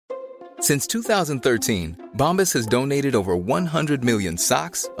Since 2013, Bombas has donated over 100 million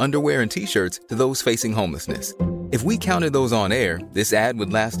socks, underwear, and T-shirts to those facing homelessness. If we counted those on air, this ad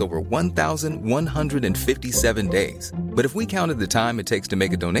would last over 1,157 days. But if we counted the time it takes to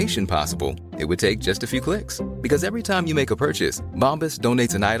make a donation possible, it would take just a few clicks. Because every time you make a purchase, Bombas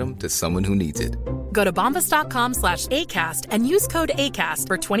donates an item to someone who needs it. Go to bombas.com/ACAST and use code ACAST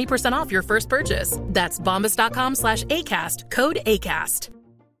for 20% off your first purchase. That's bombas.com/ACAST, code ACAST.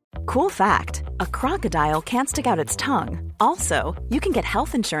 Cool fact, a crocodile can't stick out its tongue. Also, you can get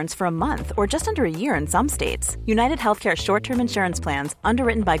health insurance for a month or just under a year in some states. United Healthcare short-term insurance plans,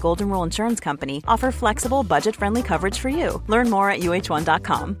 underwritten by Golden Rule Insurance Company, offer flexible, budget-friendly coverage for you. Learn more at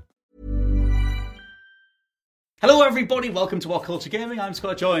uh1.com. Hello everybody, welcome to What Culture Gaming. I'm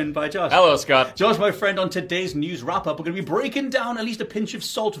Scott, joined by Josh. Hello Scott. Josh, my friend, on today's news wrap-up, we're going to be breaking down at least a pinch of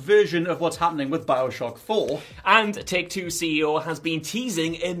salt version of what's happening with Bioshock 4. And Take-Two CEO has been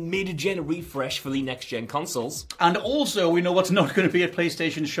teasing a mid-gen refresh for the next-gen consoles. And also, we know what's not going to be at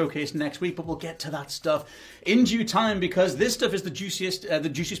PlayStation Showcase next week, but we'll get to that stuff in due time, because this stuff is the juiciest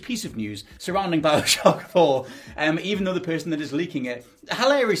piece of news surrounding Bioshock 4, even though the person that is leaking it,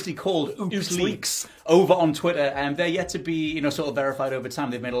 hilariously called Oops Leaks, over on Twitter, and they're yet to be, sort of verified over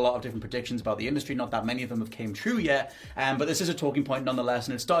time. They've made a lot of different predictions about the industry. Not that many of them have came true yet, but this is a talking point nonetheless,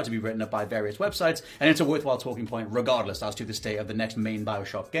 and it's started to be written up by various websites, and it's a worthwhile talking point regardless as to the state of the next main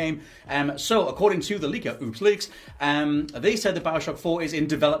Bioshock game. So, according to the leaker, Oops Leaks, they said that Bioshock 4 is in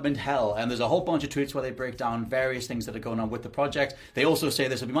development hell, and there's a whole bunch of tweets where they break down various things that are going on with the project. They also say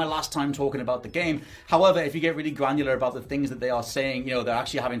this will be my last time talking about the game. However, if you get really granular about the things that they are saying, they're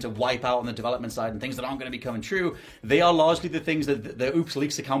actually having to wipe out on the development side and things that aren't going to be coming true, they are largely the things that the Oops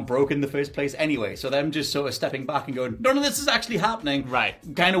Leaks account broke in the first place anyway. So them just sort of stepping back and going, none of this is actually happening, right,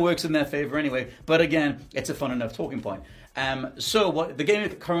 kind of works in their favor anyway. But again, it's a fun enough talking point. So what the game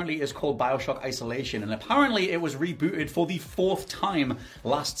currently is called Bioshock Isolation, and apparently it was rebooted for the 4th time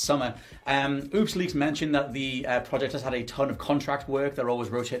last summer. Oops Leaks mentioned that the project has had a ton of contract work. They're always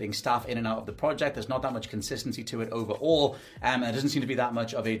rotating staff in and out of the project. There's not that much consistency to it overall, and there doesn't seem to be that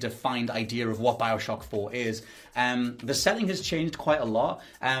much of a defined idea of what Bioshock 4 is. The setting has changed quite a lot.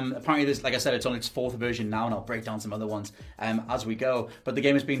 Apparently, there's, like I said, it's on its 4th version now, and I'll break down some other ones as we go. But the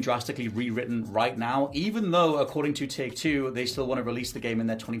game is being drastically rewritten right now, even though, according to Take-Two, they still want to release the game in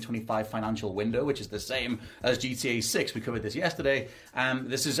their 2025 financial window, which is the same as GTA 6. We covered this yesterday.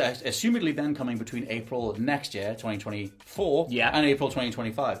 This is assumedly then coming between April next year, 2024, and April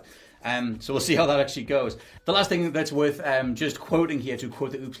 2025. So we'll see how that actually goes. The last thing that's worth just quoting here, to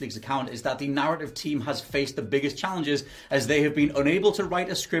quote the Oops Leaks account, is that the narrative team has faced the biggest challenges as they have been unable to write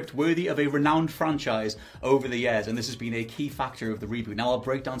a script worthy of a renowned franchise over the years, and this has been a key factor of the reboot. Now I'll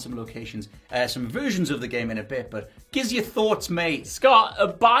break down some locations, some versions of the game in a bit, but gives your thoughts, mate. Scott, a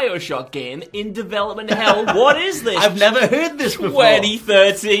Bioshock game in development hell. What is this? I've never heard this before.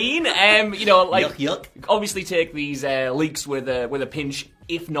 2013. Yuck. Obviously take these leaks with a pinch,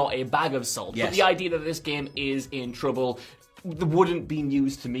 if not a bag of salt. Yes. But the idea that this game is in trouble wouldn't be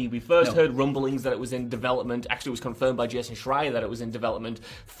news to me. We first heard rumblings that it was in development. Actually, it was confirmed by Jason Schreier that it was in development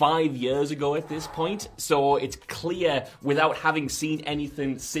 5 years ago at this point. So it's clear, without having seen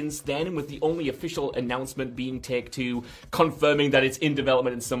anything since then, and with the only official announcement being Take-Two confirming that it's in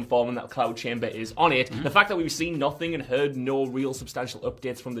development in some form and that Cloud Chamber is on it, the fact that we've seen nothing and heard no real substantial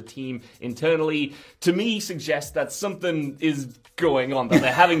updates from the team internally, to me suggests that something is going on, that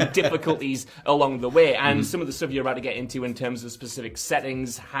they're having difficulties along the way. And some of the stuff you're about to get into in terms of specific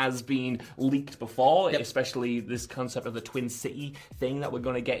settings has been leaked before, especially this concept of the Twin City thing that we're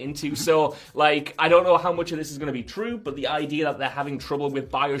going to get into. So, I don't know how much of this is going to be true, but the idea that they're having trouble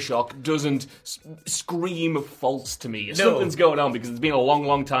with Bioshock doesn't scream false to me. Something's going on, because it's been a long,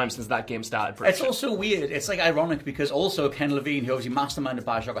 long time since that game started production. It's also weird. It's ironic, because also Ken Levine, who obviously masterminded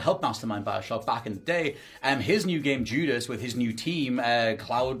Bioshock, or helped mastermind Bioshock back in the day, his new game Judas with his new team,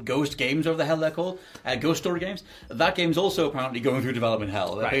 Cloud Ghost Games, whatever the hell they're called, Ghost Story Games, that game's also apparently going through development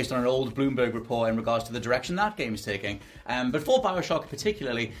hell, based on an old Bloomberg report in regards to the direction that game's taking. But for Bioshock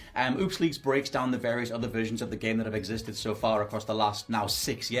particularly, Oops Leaks breaks down the various other versions of the game that have existed so far across the last now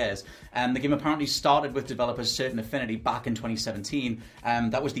 6 years. The game apparently started with developers Certain Affinity back in 2017.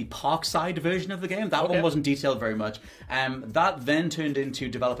 That was the Parkside version of the game. That one wasn't detailed very much. That then turned into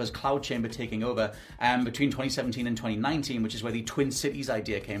developers Cloud Chamber taking over between 2017 and 2019, which is where the Twin Cities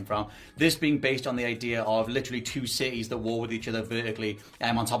idea came from. This being based on the idea of literally two cities that war with each other vertically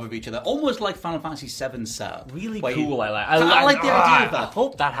on top of each other, almost like Final Fantasy VII setup. Really cool. I like the idea of that. I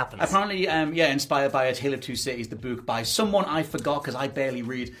hope that happens. Apparently, inspired by A Tale of Two Cities, the book by someone I forgot because I barely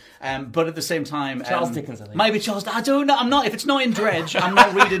read. But at the same time, Charles Dickens, I think. Maybe Charles. I don't know. I'm not. If it's not in Dredge, I'm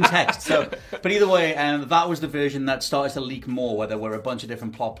not reading text. So, but either way, that was the version that started to leak more, where there were a bunch of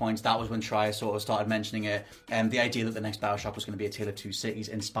different plot points. That was when Schreier sort of started mentioning it, the idea that the next Bioshock was going to be a Tale of Two Cities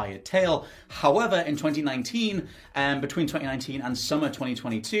inspired tale. However, in 2019, between 2019 and summer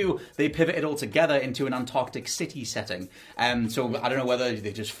 2022, they pivoted altogether into an Antarctic city setting. So I don't know whether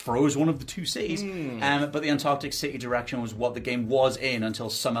they just froze one of the two cities, but the Antarctic city direction was what the game was in until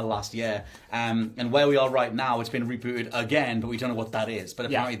summer last year. And where we are right now, it's been rebooted again, but we don't know what that is. But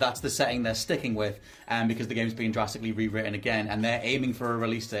apparently that's the setting they're sticking with, because the game's being drastically rewritten again, and they're aiming for a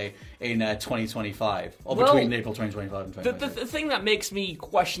release date in 2025, or between April 2025 and 2026. The thing that makes me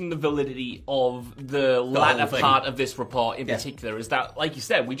question the validity of the latter part of this report in particular is that, like you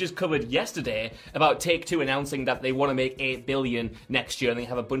said, we just covered yesterday about Take-Two announcing that they want to make $8 billion next year, and they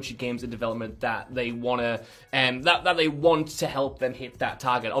have a bunch of games in development that they want to that they want to help them hit that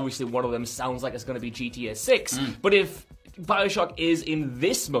target. Obviously, one of them sounds like it's going to be GTA 6, but if Bioshock is in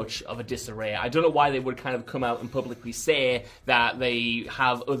this much of a disarray, I don't know why they would kind of come out and publicly say that they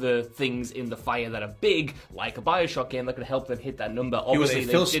have other things in the fire that are big, like a Bioshock game that could help them hit that number. Obviously,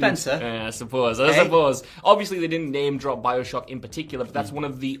 Phil Spencer. I suppose. Obviously, they didn't name drop Bioshock in particular, but that's one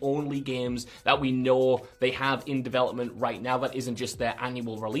of the only games that we know they have in development right now that isn't just their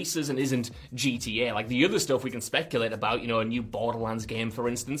annual releases and isn't GTA. Like the other stuff we can speculate about, a new Borderlands game, for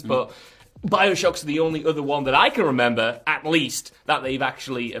instance, but Bioshock's the only other one that I can remember, at least, that they've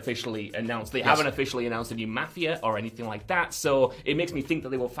actually officially announced. They haven't officially announced a new Mafia or anything like that, so it makes me think that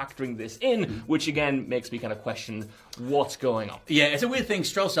they were factoring this in, which again makes me kind of question what's going on. Yeah, it's a weird thing.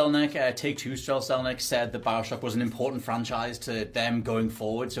 Strauss Zelnick, Take-Two Strauss Zelnick, said that Bioshock was an important franchise to them going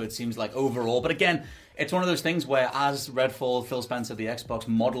forward, so it seems like overall. But again, it's one of those things where, as Redfall, Phil Spencer, the Xbox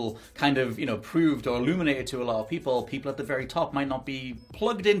model kind of, proved or illuminated to a lot of people at the very top might not be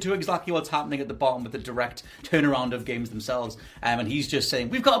plugged into exactly what's happening at the bottom with the direct turnaround of games themselves. And he's just saying,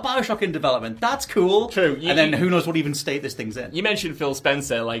 we've got a Bioshock in development. That's cool. True. And then who knows what even state this thing's in. You mentioned Phil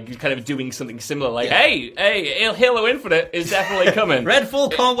Spencer, like, kind of doing something similar, like, hey, Halo Infinite is definitely coming.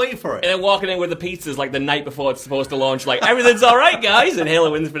 Redfall, can't wait for it. And then walking in with the pizzas, like, the night before it's supposed to launch, like, everything's alright, guys, and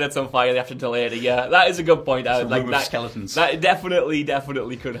Halo Infinite's on fire, they have to delay it. Yeah, that is a good point. Like that, skeletons. That definitely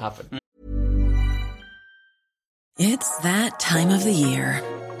could happen. It's that time of the year.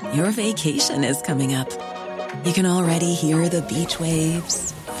 Your vacation is coming up. You can already hear the beach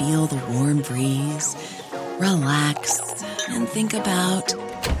waves, feel the warm breeze, relax, and think about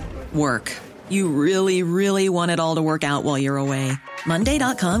work. You really, really want it all to work out while you're away.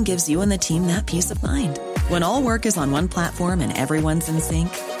 Monday.com gives you and the team that peace of mind. When all work is on one platform and everyone's in sync,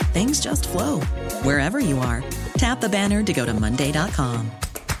 things just flow. Wherever you are, tap the banner to go to Monday.com.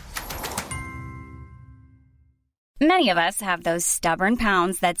 Many of us have those stubborn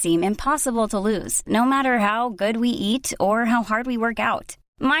pounds that seem impossible to lose, no matter how good we eat or how hard we work out.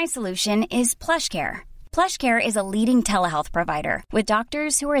 My solution is PlushCare. PlushCare is a leading telehealth provider with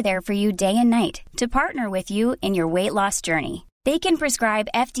doctors who are there for you day and night to partner with you in your weight loss journey. They can prescribe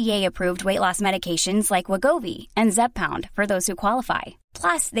FDA-approved weight loss medications like Wegovy and Zepbound for those who qualify.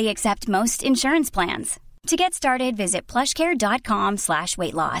 Plus, they accept most insurance plans. To get started, visit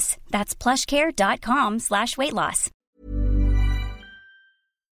plushcare.com/weightloss. That's plushcare.com/weightloss.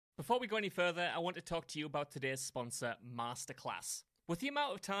 Before we go any further, I want to talk to you about today's sponsor, Masterclass. With the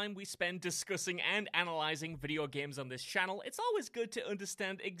amount of time we spend discussing and analysing video games on this channel, it's always good to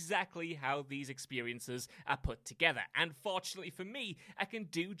understand exactly how these experiences are put together. And fortunately for me, I can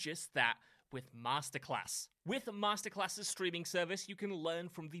do just that with Masterclass. With Masterclass's streaming service, you can learn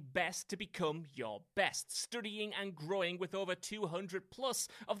from the best to become your best, studying and growing with over 200 plus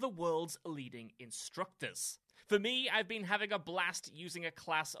of the world's leading instructors. For me, I've been having a blast using a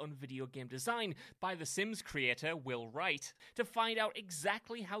class on video game design by The Sims creator Will Wright to find out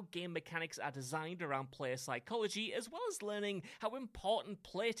exactly how game mechanics are designed around player psychology, as well as learning how important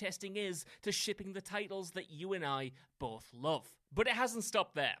playtesting is to shipping the titles that you and I both love. But it hasn't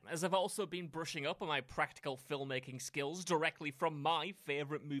stopped there, as I've also been brushing up on my practical filmmaking skills directly from my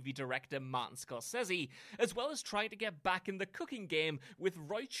favourite movie director Martin Scorsese, as well as trying to get back in the cooking game with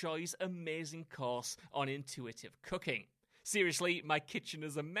Roy Choi's amazing course on intuitive cooking. Seriously, my kitchen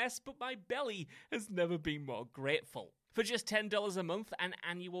is a mess, but my belly has never been more grateful. For just $10 a month, an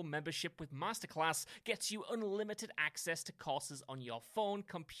annual membership with Masterclass gets you unlimited access to courses on your phone,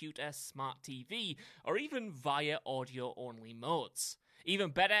 computer, smart TV, or even via audio-only modes. Even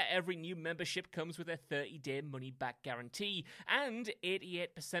better, every new membership comes with a 30-day money-back guarantee, and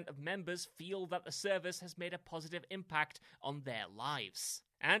 88% of members feel that the service has made a positive impact on their lives.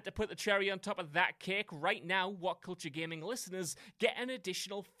 And to put the cherry on top of that cake, right now, What Culture Gaming listeners get an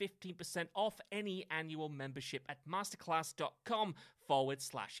additional 15% off any annual membership at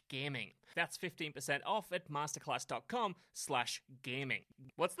masterclass.com/gaming. That's 15% off at masterclass.com/gaming.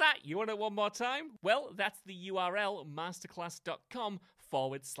 What's that? You want it one more time? Well, that's the URL,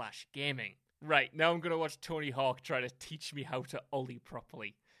 masterclass.com/gaming. Right, now I'm going to watch Tony Hawk try to teach me how to ollie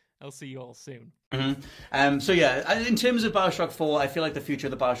properly. I'll see you all soon. So yeah, in terms of Bioshock 4, I feel like the future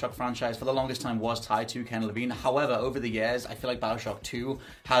of the Bioshock franchise for the longest time was tied to Ken Levine. However, over the years, I feel like Bioshock 2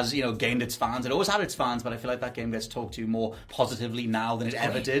 has, gained its fans. It always had its fans, but I feel like that game gets talked to more positively now than it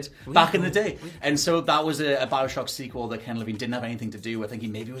ever did back in the day. And so that was a Bioshock sequel that Ken Levine didn't have anything to do with. I think he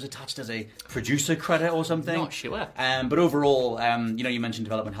maybe was attached as a producer credit or something. Not sure. But overall, you mentioned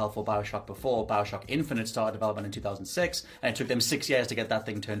development hell for Bioshock before. Bioshock Infinite started development in 2006, and it took them 6 years to get that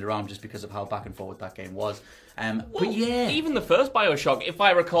thing turned around just because of how back and forward that game was. But yeah, even the first Bioshock, if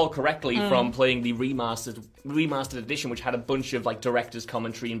I recall correctly from playing the remastered edition, which had a bunch of director's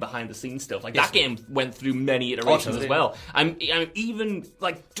commentary and behind the scenes stuff, that game went through many iterations as well. I'm even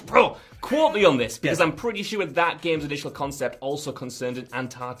bro, quote me on this, because I'm pretty sure that game's initial concept also concerned an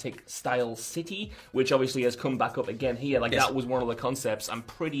Antarctic style city, which obviously has come back up again here. That was one of the concepts. I'm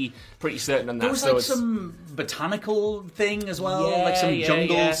pretty certain on that. There was some botanical thing as well, some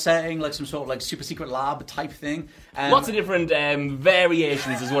jungle setting, some sort of super secret lab type thing. Lots of different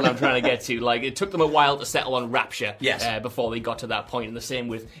variations is what I'm trying to get to. It took them a while to settle on Rapture before they got to that point, and the same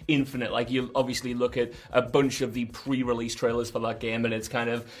with Infinite. You obviously look at a bunch of the pre-release trailers for that game, and it's kind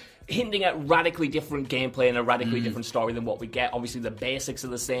of hinting at radically different gameplay and a radically different story than what we get. Obviously, the basics are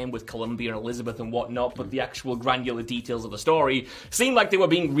the same with Columbia and Elizabeth and whatnot, but the actual granular details of the story seem like they were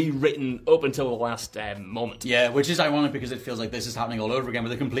being rewritten up until the last moment. Yeah, which is ironic because it feels like this is happening all over again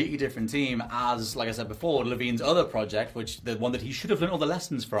with a completely different team as, like I said before, Levine's other project, which the one that he should have learned all the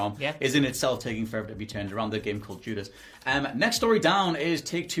lessons from, is in itself taking forever to be turned around, the game called Judas. Next story down is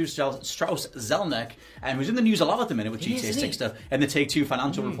Take-Two Strauss Zelnick, who's in the news a lot at the minute with GTA 6 stuff and the Take-Two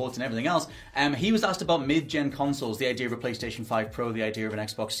financial reports and everything else. He was asked about mid-gen consoles, the idea of a PlayStation 5 Pro, the idea of an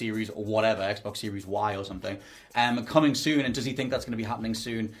Xbox Series or whatever, Xbox Series Y or something, coming soon, and does he think that's going to be happening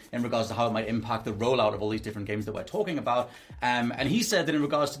soon in regards to how it might impact the rollout of all these different games that we're talking about. And he said that in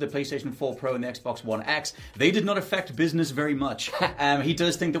regards to the PlayStation 4 Pro and the Xbox One X, they did not affect business very much. He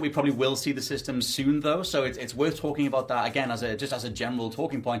does think that we probably will see the system soon, though, so it's worth talking about that again as a general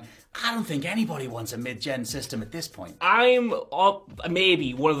talking point. I don't think anybody wants a mid-gen system at this point. I'm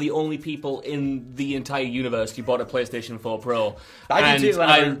maybe one of the only people in the entire universe who bought a PlayStation 4 Pro. I did too,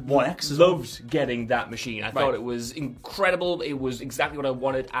 and I One X as well. Loved getting that machine. I thought it was incredible. It was exactly what I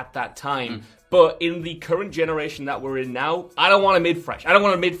wanted at that time. But in the current generation that we're in now, I don't want a mid-fresh. I don't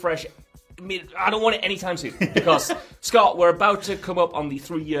want it anytime soon, because, Scott, we're about to come up on the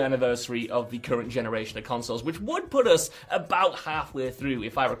 3-year anniversary of the current generation of consoles, which would put us about halfway through.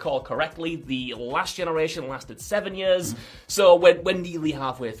 If I recall correctly, the last generation lasted 7 years, so we're nearly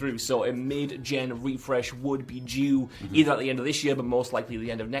halfway through, so a mid-gen refresh would be due either at the end of this year, but most likely the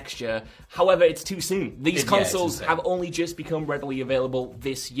end of next year. However, it's too soon. These consoles have only just become readily available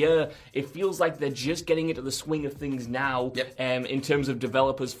this year. It feels like they're just getting into the swing of things now, in terms of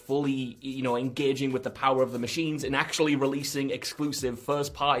developers fully engaging with the power of the machines and actually releasing exclusive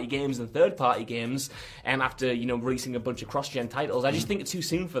first-party games and third-party games, after, releasing a bunch of cross-gen titles. I just think it's too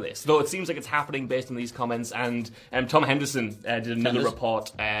soon for this, though it seems like it's happening based on these comments, and Tom Henderson did another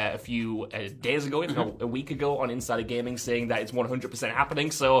report a few days ago, if not a week ago, on Insider Gaming, saying that it's 100%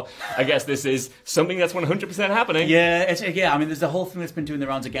 happening, so I guess this is something that's 100% happening. There's the whole thing that's been doing the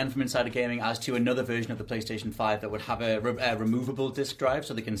rounds again from Insider Gaming as to another version of the PlayStation 5 that would have a removable disc drive,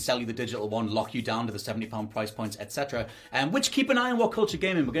 so they can sell you the digital one, lock you down to the £70 price points, etc. Which, keep an eye on What Culture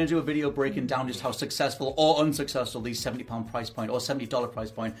Gaming. We're going to do a video breaking down just how successful or unsuccessful these £70 price point or $70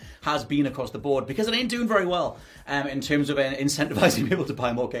 price point has been across the board, because it ain't doing very well in terms of incentivizing people to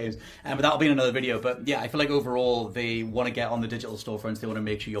buy more games. But that'll be in another video. But yeah, I feel like overall they want to get on the digital storefronts. They want to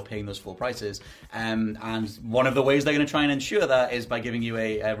make sure you're paying those full prices. And one of the ways they're going to try and ensure that is by giving you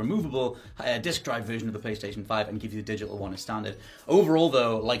a removable disc drive version of the PlayStation 5 and give you the digital one as standard. Overall,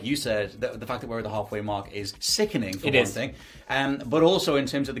 though, like you said, the fact that we're at the halfway mark is sickening for one thing. But also in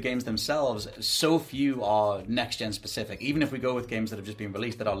terms of the games themselves, so few are next-gen specific. Even if we go with games that have just been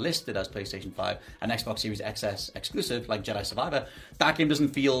released that are listed as PlayStation 5 and Xbox Series XS exclusive, like Jedi Survivor, that game doesn't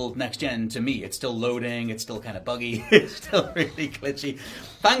feel next-gen to me. It's still loading, it's still kind of buggy, it's still really glitchy.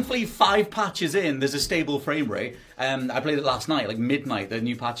 Thankfully, 5 patches in, there's a stable frame rate. I played it last night, like midnight. The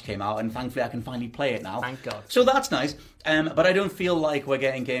new patch came out, and thankfully I can finally play it now. Thank God. So that's nice. But I don't feel like we're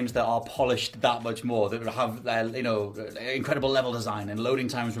getting games that are polished that much more, that have incredible level design and loading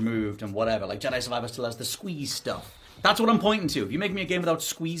times removed and whatever. Like Jedi Survivor still has the squeeze stuff. That's what I'm pointing to. If you make me a game without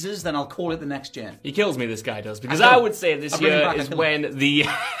squeezes, then I'll call it the next gen. He kills me, this guy does, because I would say this year is when the...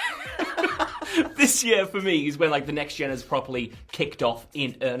 This year, for me, is when the next gen has properly kicked off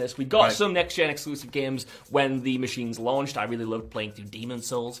in earnest. We got some next gen exclusive games when the machines launched. I really loved playing through Demon's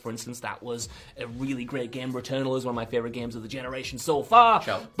Souls, for instance. That was a really great game. Returnal is one of my favourite games of the generation so far.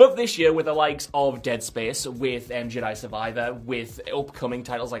 Sure. But this year, with the likes of Dead Space, with Jedi Survivor, with upcoming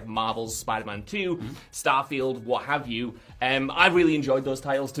titles like Marvel's Spider-Man 2, Starfield, what have you, I really enjoyed those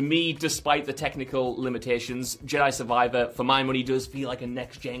titles. To me, despite the technical limitations, Jedi Survivor, for my money, does feel like a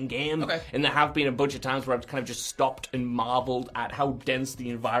next-gen game. Okay. And there have been a bunch of times where I've kind of just stopped and marveled at how dense the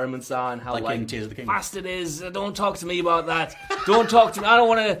environments are and how fast it is. Don't talk to me about that. Don't talk to me. I don't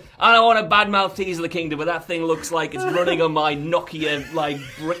want to badmouth Tears of the Kingdom, but that thing looks like it's running on my Nokia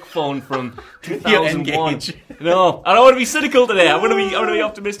brick phone from 2001. No, I don't want to be cynical today. I want to be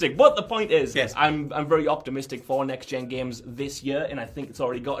optimistic. But the point is, yes, I'm very optimistic for next-gen games this year, and I think it's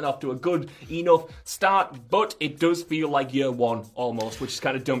already gotten off to a good enough start, but it does feel like year one almost, which is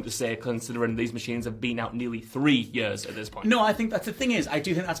kind of dumb to say considering these machines have been out nearly 3 years at this point. No, I think that's the thing is, I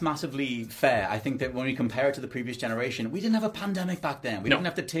do think that's massively fair. I think that when we compare it to the previous generation, we didn't have a pandemic back then. We didn't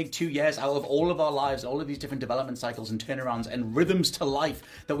have to take 2 years out of all of our lives, all of these different development cycles and turnarounds and rhythms to life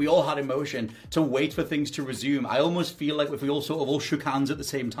that we all had in motion to wait for things to resume. I almost feel like if we all sort of all shook hands at the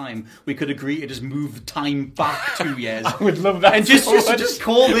same time, we could agree to just move time back 2 years. I would love that. And just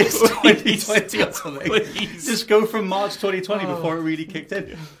call this 2020 or something. Please. Just go from March 2020 before it really kicked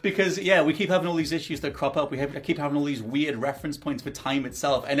in. Because, we keep having all these issues that crop up. We keep having all these weird reference points for time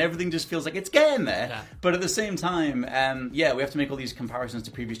itself, and everything just feels like it's getting there. Yeah. But at the same time, we have to make all these comparisons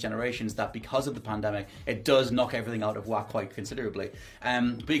to previous generations that because of the pandemic, it does knock everything out of whack quite considerably.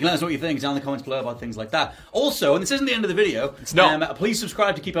 But you can let us know what you think down in the comments below about things like that. Also, and this isn't the end of the video, it's not. Please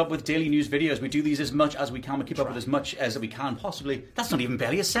subscribe to keep up with daily news videos. We do these as much as we can. We keep up with as much as we can possibly. That's not even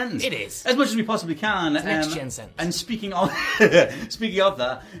barely a sentence. It is. As much as we possibly can. It's next gen sentence. And speaking of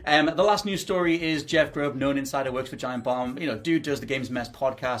that, the last news story is Jeff Grubb, known insider, works for Giant Bomb. Dude does the Games Mess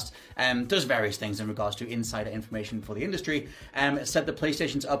podcast, does various things in regards to insider information for the industry. Said the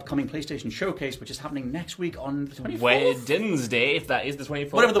PlayStation's upcoming PlayStation Showcase, which is happening next week on the 24th. Wednesday, if that is the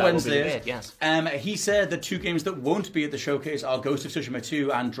 24th. Whatever the Wednesday is. Date, yes. He said the 2 games that won't be at the showcase are Ghost of Tsushima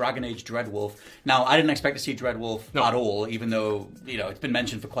 2 and Dragon Age Dreadwolf. Now, I didn't expect to see Dreadwolf at all, even though, it's been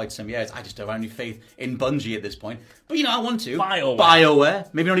mentioned for quite some years. I just don't have any faith in Bungie at this point. But, I want to. BioWare.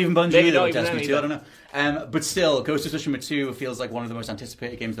 Maybe not even Bungie either with Destiny 2, I don't know. But still, Ghost of Tsushima 2 feels like one of the most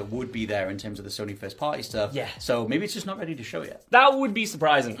anticipated games that would be there in terms of the Sony first-party stuff. Yeah. So maybe it's just not ready to show yet. That would be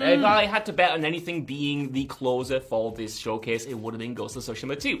surprising. If I had to bet on anything being the closer for this showcase, it would have been Ghost of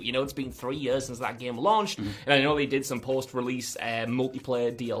Tsushima 2. It's been 3 years since that game launched, and I know they did some post-release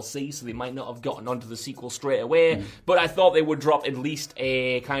multiplayer DLC, so they might not have gotten onto the sequel straight away, but I thought they would drop at least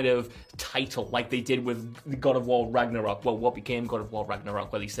a kind of title like they did with God of War Ragnarok. Well, what became God of War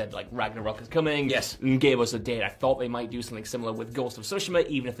Ragnarok, where they said, Ragnarok is coming. Yes. And gave us a date. I thought they might do something similar with Ghost of Tsushima,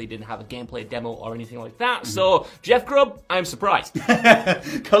 even if they didn't have a gameplay demo or anything like that. So, Jeff Grubb, I'm surprised.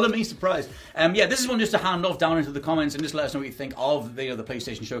 Colour me surprised. This is one just to hand off down into the comments and just let us know what you think of the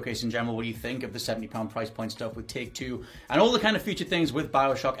PlayStation Showcase in general. What do you think of the £70 price point stuff with Take-Two and all the kind of future things with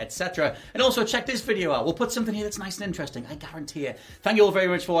Bioshock, etc. And also check this video out. We'll put something here that's nice and interesting. I guarantee it. Thank you all very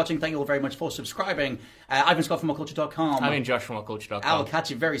much for watching. Thank you all very much for subscribing. I've been Scott from WhatCulture.com. I've been Josh from WhatCulture.com. I'll catch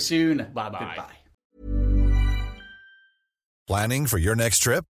you very soon. Bye-bye. Goodbye. Planning for your next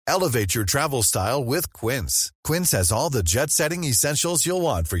trip? Elevate your travel style with Quince. Quince has all the jet-setting essentials you'll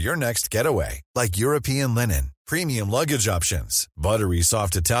want for your next getaway, like European linen, premium luggage options, buttery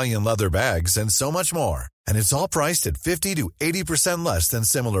soft Italian leather bags, and so much more. And it's all priced at 50 to 80% less than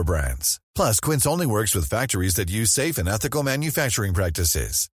similar brands. Plus, Quince only works with factories that use safe and ethical manufacturing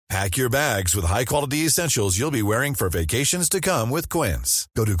practices. Pack your bags with high-quality essentials you'll be wearing for vacations to come with Quince.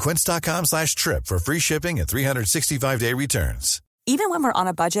 Go to quince.com/trip for free shipping and 365-day returns. Even when we're on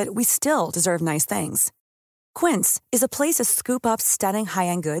a budget, we still deserve nice things. Quince is a place to scoop up stunning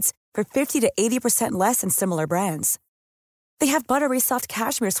high-end goods for 50 to 80% less than similar brands. They have buttery soft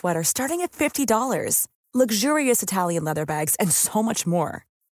cashmere sweaters starting at $50, luxurious Italian leather bags, and so much more.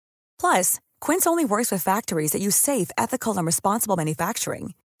 Plus, Quince only works with factories that use safe, ethical, and responsible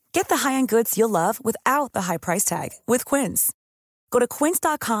manufacturing. Get the high-end goods you'll love without the high price tag with Quince. Go to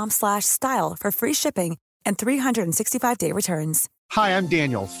quince.com/style for free shipping and 365-day returns. Hi, I'm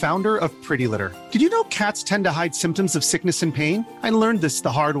Daniel, founder of Pretty Litter. Did you know cats tend to hide symptoms of sickness and pain? I learned this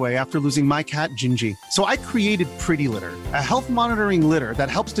the hard way after losing my cat, Gingy. So I created Pretty Litter, a health monitoring litter that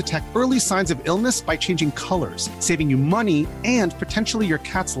helps detect early signs of illness by changing colors, saving you money and potentially your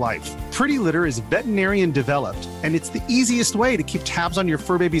cat's life. Pretty Litter is veterinarian developed, and it's the easiest way to keep tabs on your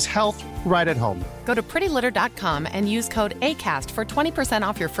fur baby's health right at home. Go to prettylitter.com and use code ACAST for 20%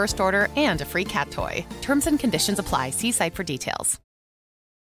 off your first order and a free cat toy. Terms and conditions apply. See site for details.